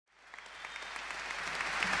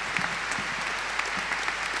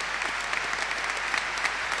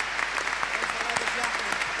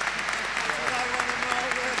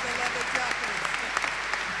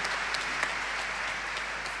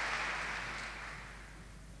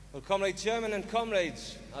Well, Comrade Chairman and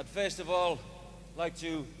comrades, I'd first of all like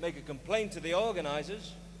to make a complaint to the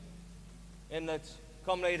organisers in that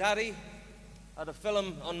Comrade Harry had a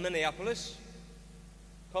film on Minneapolis,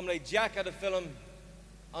 Comrade Jack had a film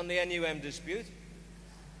on the NUM dispute.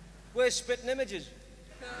 We're spitting images.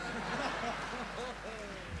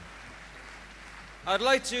 I'd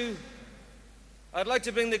like to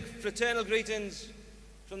bring the fraternal greetings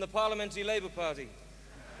from the Parliamentary Labour Party.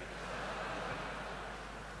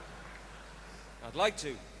 I'd like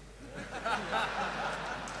to.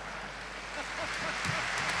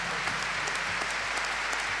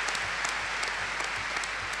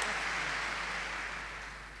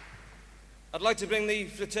 I'd like to bring the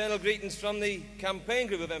fraternal greetings from the campaign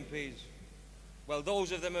group of MPs. Well,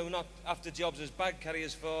 those of them who are not after jobs as bag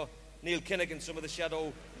carriers for Neil Kinnock and some of the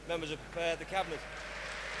shadow members of the Cabinet.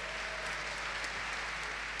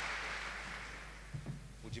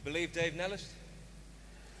 Would you believe Dave Nellist?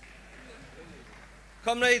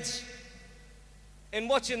 Comrades, in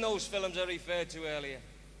watching those films I referred to earlier,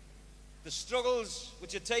 the struggles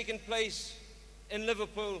which are taking place in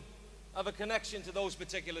Liverpool have a connection to those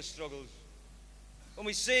particular struggles. When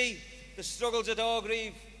we see the struggles at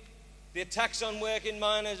Orgreave, the attacks on working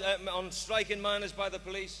miners, on striking miners by the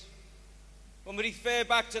police, when we refer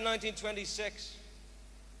back to 1926,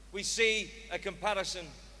 we see a comparison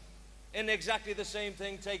in exactly the same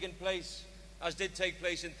thing taking place as did take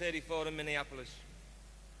place in '34 in Minneapolis.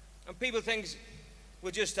 And people think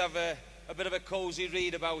we just have a bit of a cosy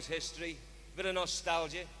read about history, a bit of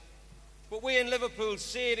nostalgia. But we in Liverpool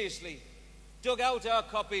seriously dug out our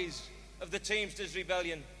copies of the Teamsters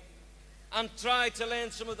Rebellion and tried to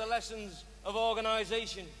learn some of the lessons of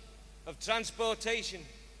organisation, of transportation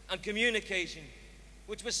and communication,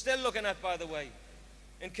 which we're still looking at, by the way,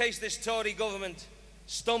 in case this Tory government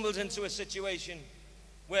stumbles into a situation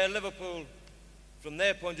where Liverpool, from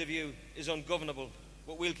their point of view, is ungovernable,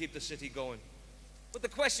 but we'll keep the city going. But the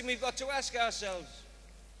question we've got to ask ourselves,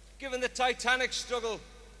 given the titanic struggle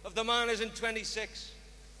of the miners in '26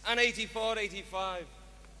 and '84, '85,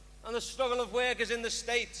 and the struggle of workers in the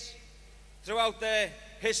States throughout their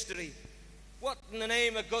history, what in the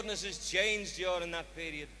name of goodness has changed during that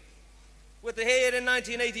period? With the here in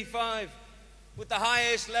 1985, with the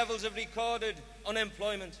highest levels of recorded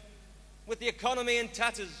unemployment, with the economy in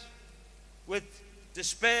tatters, with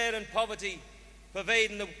despair and poverty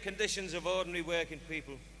pervading the conditions of ordinary working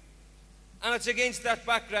people. And it's against that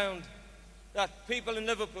background that people in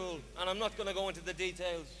Liverpool, and I'm not going to go into the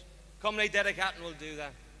details, Comrade Derek Hatton will do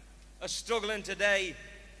that, are struggling today,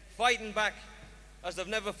 fighting back as they've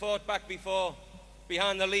never fought back before,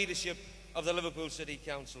 behind the leadership of the Liverpool City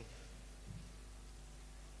Council.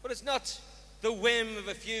 But it's not the whim of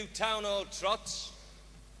a few town hall trots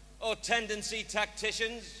or tendency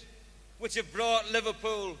tacticians which have brought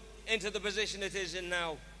Liverpool into the position it is in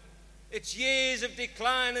now. It's years of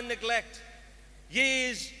decline and neglect,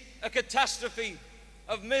 years of catastrophe,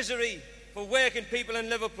 of misery for working people in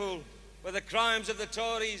Liverpool, where the crimes of the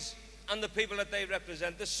Tories and the people that they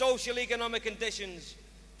represent, the social economic conditions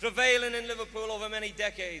prevailing in Liverpool over many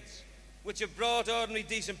decades, which have brought ordinary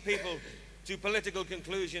decent people to political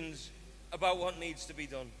conclusions about what needs to be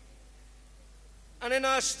done. And in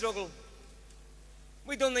our struggle,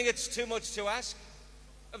 we don't think it's too much to ask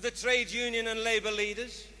of the trade union and Labour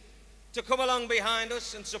leaders to come along behind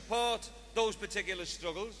us and support those particular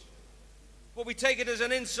struggles. But we take it as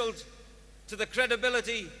an insult to the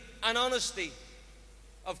credibility and honesty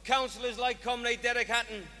of councillors like Comrade Derek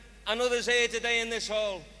Hatton and others here today in this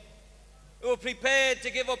hall, who are prepared to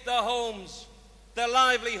give up their homes, their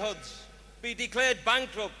livelihoods, be declared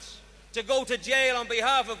bankrupt, to go to jail on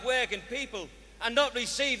behalf of working people and not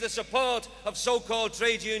receive the support of so-called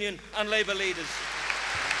trade union and Labour leaders.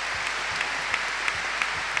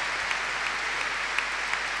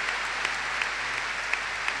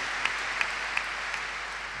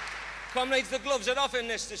 Comrades, the gloves are off in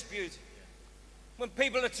this dispute. When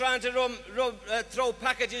people are trying to throw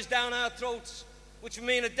packages down our throats, which would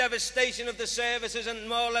mean a devastation of the services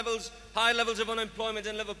and high levels of unemployment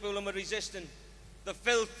in Liverpool, and we're resisting, the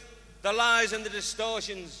filth, the lies and the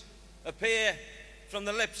distortions appear from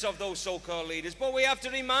the lips of those so-called leaders. But we have to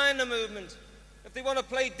remind the movement, if they want to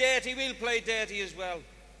play dirty, we'll play dirty as well.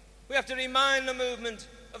 We have to remind the movement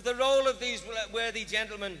of the role of these worthy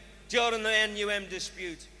gentlemen during the NUM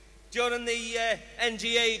dispute, during the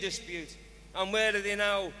NGA dispute, and where are they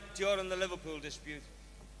now during the Liverpool dispute.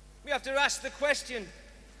 We have to ask the question,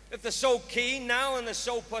 if they're so keen now and they're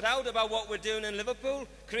so put out about what we're doing in Liverpool,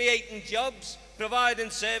 creating jobs, providing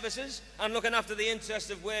services and looking after the interests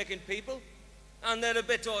of working people, and they're a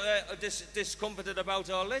bit discomforted about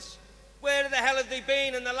all this, Where the hell have they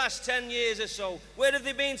been in the last 10 years or so? Where have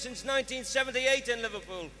they been since 1978 in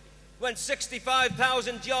Liverpool, when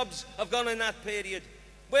 65,000 jobs have gone in that period?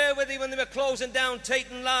 Where were they when they were closing down Tate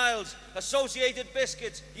 & Lyle's, Associated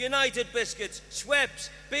Biscuits, United Biscuits, Schweppes,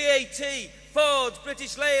 BAT, Ford's,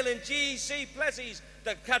 British Leyland, GEC, Plessey's?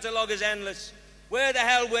 The catalogue is endless. Where the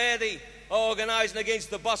hell were they organising against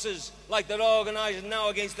the bosses like they're organising now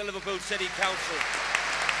against the Liverpool City Council?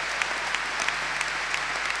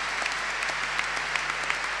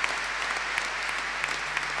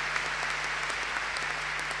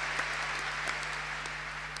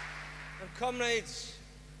 And comrades,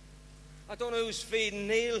 I don't know who's feeding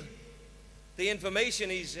Neil the information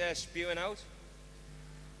he's spewing out,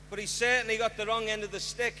 but he's certainly got the wrong end of the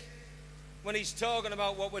stick when he's talking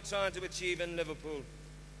about what we're trying to achieve in Liverpool.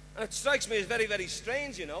 And it strikes me as very, very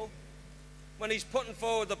strange, you know, when he's putting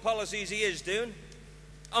forward the policies he is doing,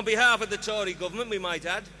 on behalf of the Tory government, we might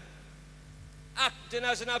add, acting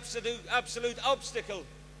as an absolute obstacle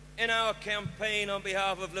in our campaign on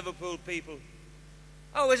behalf of Liverpool people.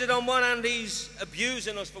 Oh, is it on one hand he's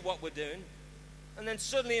abusing us for what we're doing, and then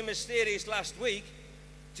suddenly and mysterious last week,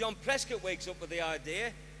 John Prescott wakes up with the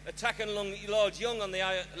idea, attacking Lord Young on the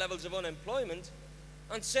high levels of unemployment,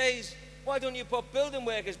 and says, why don't you put building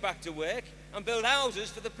workers back to work and build houses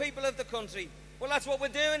for the people of the country? Well, that's what we're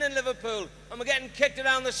doing in Liverpool, and we're getting kicked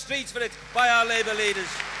around the streets for it by our Labour leaders.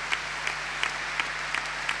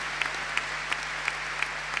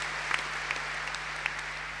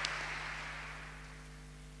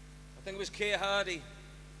 I think it was Keir Hardie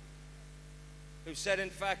who said, in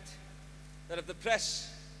fact, that if the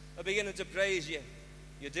press are beginning to praise you,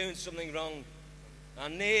 you're doing something wrong.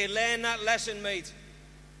 And Neil, learn that lesson, mate.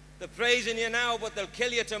 They're praising you now, but they'll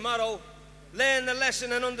kill you tomorrow. Learn the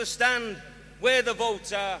lesson and understand where the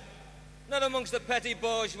votes are. Not amongst the petty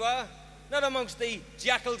bourgeois, not amongst the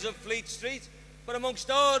jackals of Fleet Street, but amongst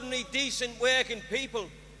ordinary, decent working people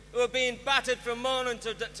who are being battered from morning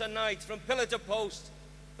to night, from pillar to post,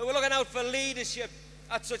 who are looking out for leadership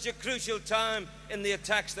at such a crucial time in the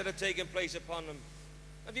attacks that are taking place upon them.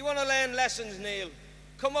 If you want to learn lessons, Neil,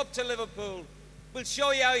 come up to Liverpool. We'll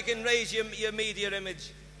show you how you can raise your media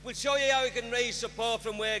image. We'll show you how you can raise support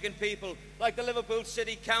from working people, like the Liverpool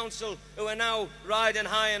City Council, who are now riding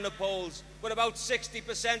high in the polls, where about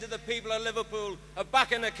 60% of the people of Liverpool are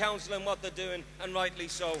backing the council in what they're doing, and rightly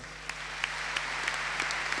so.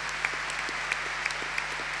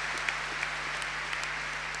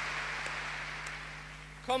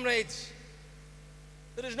 Comrades,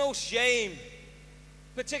 there is no shame,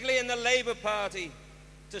 particularly in the Labour Party,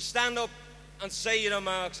 to stand up and say you're a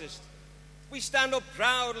Marxist. We stand up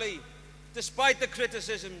proudly, despite the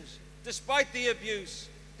criticisms, despite the abuse,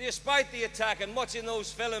 despite the attack, and watching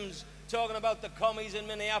those films talking about the commies in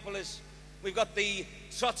Minneapolis. We've got the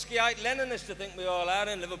Trotskyite Leninists, I think we all are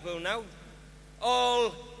in Liverpool now.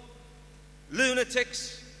 All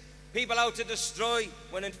lunatics, people out to destroy,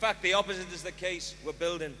 when in fact the opposite is the case. We're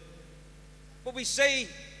building. But we say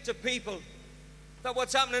to people that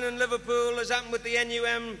what's happening in Liverpool has happened with the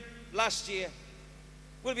NUM last year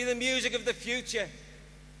will be the music of the future,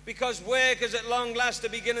 because workers at long last are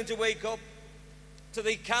beginning to wake up to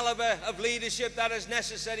the calibre of leadership that is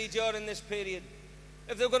necessary during this period.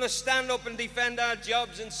 If they're going to stand up and defend our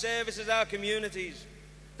jobs and services, our communities,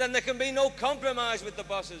 then there can be no compromise with the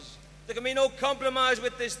bosses. There can be no compromise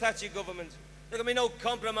with this Thatcher government. There can be no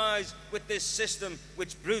compromise with this system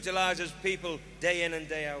which brutalises people day in and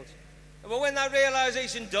day out. But when that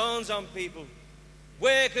realisation dawns on people,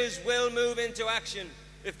 workers will move into action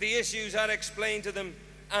if the issues are explained to them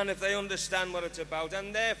and if they understand what it's about.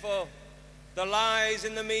 And therefore, the lies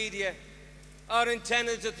in the media are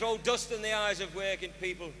intended to throw dust in the eyes of working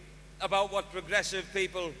people about what progressive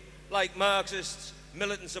people like Marxists,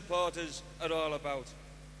 militant supporters are all about.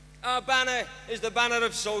 Our banner is the banner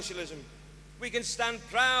of socialism. We can stand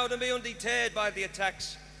proud and be undeterred by the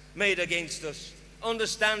attacks made against us,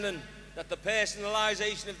 understanding that the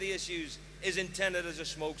personalisation of the issues is intended as a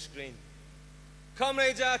smokescreen.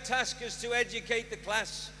 Comrades, our task is to educate the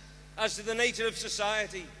class as to the nature of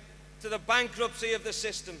society, to the bankruptcy of the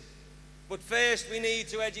system. But first we need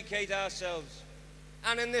to educate ourselves.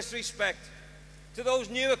 And in this respect, to those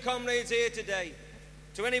newer comrades here today,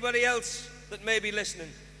 to anybody else that may be listening,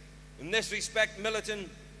 in this respect, Militant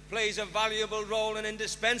plays a valuable role, an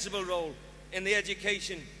indispensable role in the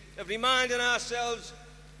education of reminding ourselves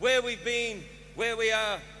where we've been, where we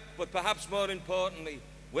are, but perhaps more importantly,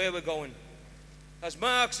 where we're going. As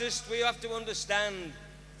Marxists, we have to understand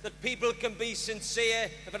that people can be sincere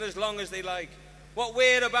for as long as they like. What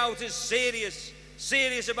we're about is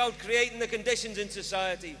serious about creating the conditions in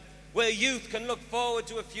society where youth can look forward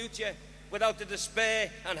to a future without the despair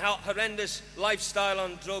and horrendous lifestyle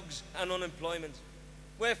on drugs and unemployment.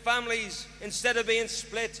 Where families, instead of being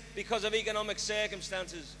split because of economic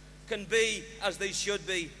circumstances, can be, as they should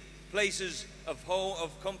be, places of home,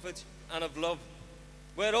 of comfort and of love.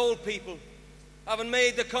 Where old people, having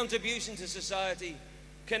made the contribution to society,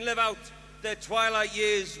 can live out their twilight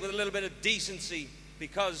years with a little bit of decency,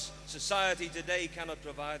 because society today cannot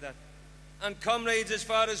provide that. And comrades, as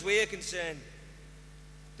far as we're concerned,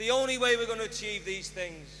 the only way we're going to achieve these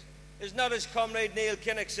things is not, as Comrade Neil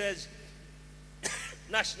Kinnock says,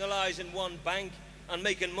 nationalising one bank and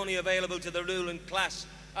making money available to the ruling class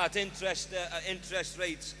at interest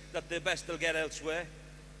rates that the best they'll get elsewhere.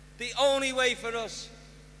 The only way for us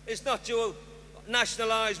is not to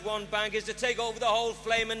nationalise one bank, is to take over the whole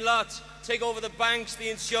flaming lot, take over the banks, the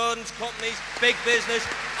insurance companies, big business,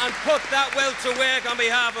 and put that wealth to work on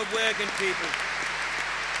behalf of working people.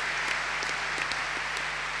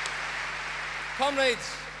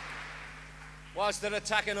 Comrades, whilst they're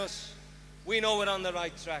attacking us, we know we're on the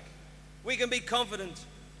right track. We can be confident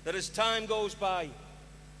that as time goes by,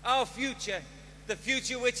 our future, the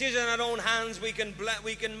future which is in our own hands, we can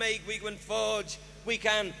make, we can forge, we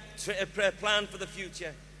can plan for the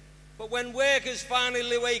future. But when workers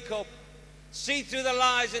finally wake up, see through the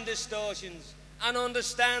lies and distortions, and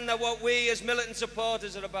understand that what we as militant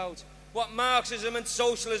supporters are about, what Marxism and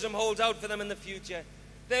socialism holds out for them in the future,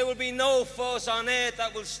 there will be no force on earth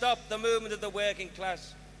that will stop the movement of the working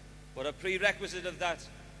class. But a prerequisite of that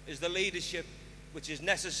is the leadership which is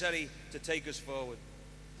necessary to take us forward.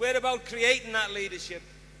 We're about creating that leadership,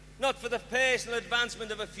 not for the personal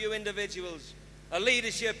advancement of a few individuals, a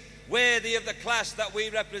leadership worthy of the class that we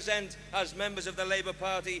represent as members of the Labour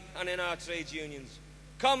Party and in our trade unions.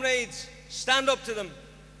 Comrades, stand up to them.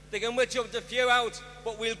 They can witch up the few out,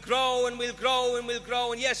 but we'll grow and we'll grow and we'll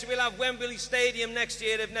grow. And yes, we'll have Wembley Stadium next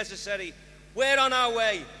year if necessary. We're on our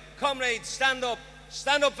way. Comrades, stand up.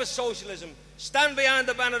 Stand up for socialism. Stand behind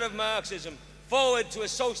the banner of Marxism. Forward to a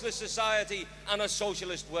socialist society and a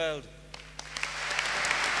socialist world.